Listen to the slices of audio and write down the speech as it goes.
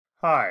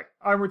Hi,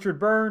 I'm Richard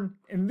Byrne.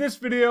 In this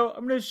video,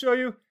 I'm going to show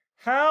you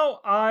how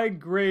I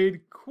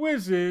grade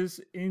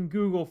quizzes in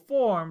Google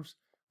Forms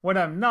when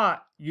I'm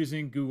not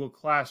using Google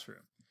Classroom.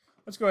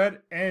 Let's go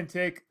ahead and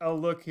take a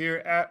look here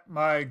at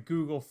my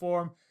Google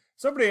form.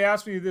 Somebody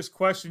asked me this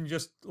question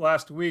just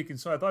last week, and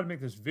so I thought I'd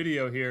make this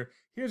video here.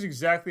 Here's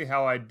exactly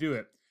how I do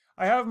it.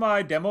 I have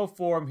my demo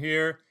form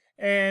here,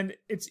 and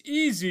it's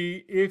easy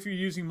if you're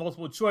using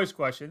multiple choice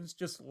questions.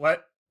 Just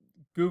let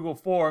Google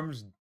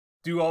Forms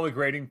do all the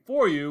grading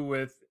for you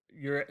with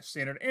your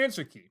standard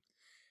answer key.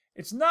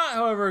 It's not,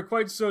 however,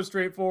 quite so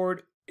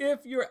straightforward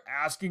if you're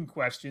asking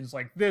questions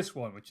like this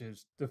one, which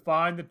is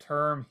define the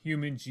term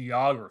human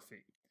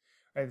geography.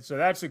 Right, so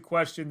that's a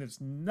question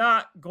that's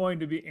not going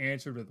to be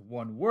answered with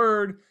one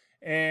word,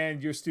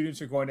 and your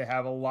students are going to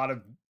have a lot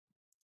of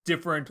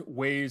different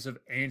ways of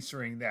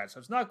answering that. So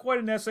it's not quite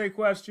an essay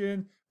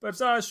question, but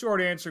it's not a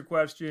short answer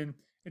question.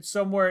 It's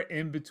somewhere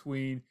in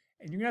between,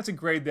 and you're going to have to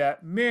grade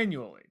that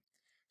manually.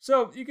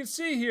 So you can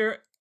see here,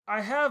 I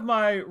have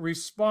my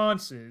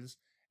responses,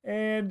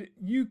 and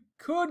you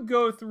could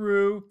go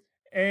through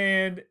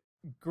and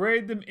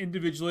grade them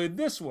individually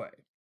this way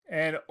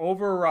and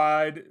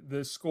override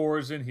the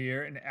scores in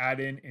here and add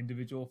in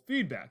individual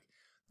feedback.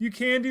 You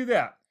can do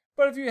that.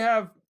 But if you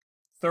have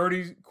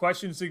 30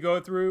 questions to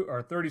go through,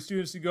 or 30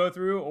 students to go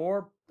through,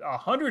 or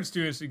 100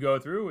 students to go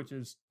through, which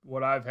is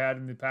what I've had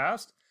in the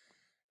past,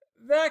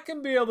 that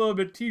can be a little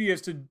bit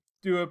tedious to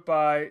do it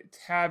by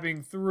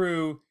tabbing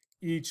through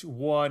each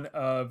one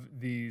of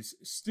these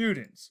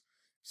students.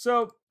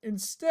 So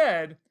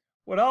instead,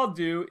 what I'll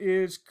do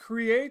is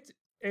create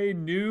a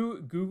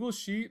new Google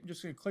Sheet. I'm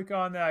just going to click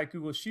on that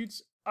Google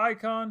Sheets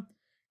icon,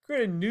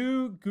 create a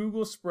new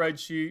Google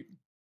spreadsheet,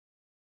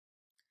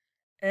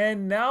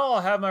 and now I'll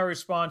have my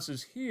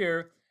responses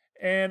here,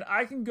 and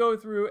I can go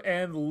through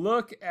and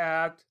look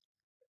at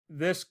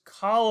this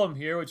column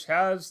here, which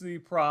has the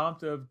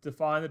prompt of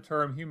define the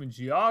term human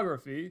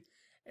geography.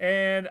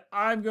 And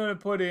I'm going to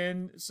put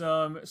in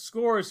some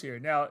scores here.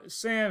 Now,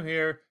 Sam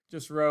here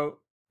just wrote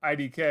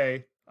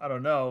IDK. I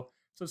don't know.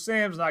 So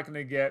Sam's not going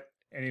to get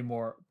any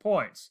more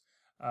points.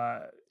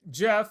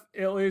 Jeff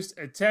at least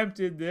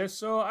attempted this.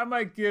 So I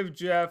might give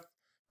Jeff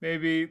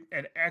maybe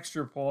an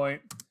extra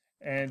point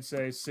and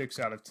say 6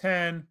 out of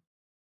 10.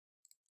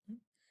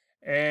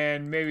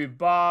 And maybe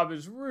Bob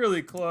is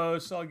really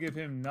close. So I'll give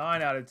him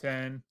 9 out of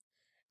 10.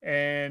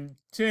 And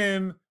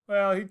Tim,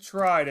 well, he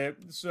tried it,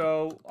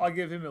 so I'll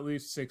give him at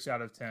least 6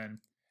 out of 10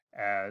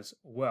 as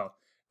well.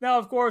 Now,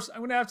 of course, I'm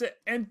going to have to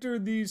enter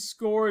these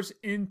scores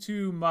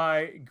into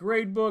my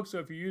gradebook. So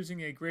if you're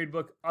using a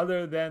gradebook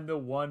other than the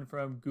one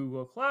from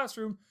Google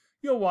Classroom,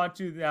 you'll want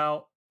to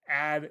now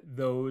add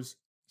those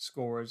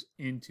scores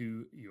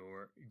into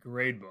your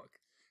gradebook.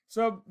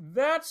 So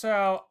that's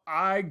how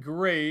I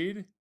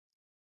grade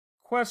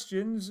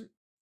questions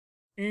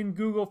in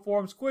Google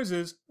Forms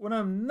quizzes when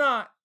I'm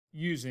not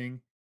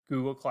using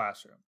Google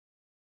Classroom.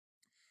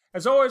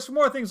 As always, for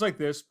more things like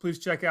this, please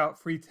check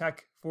out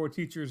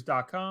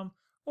freetech4teachers.com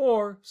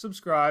or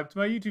subscribe to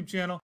my YouTube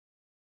channel.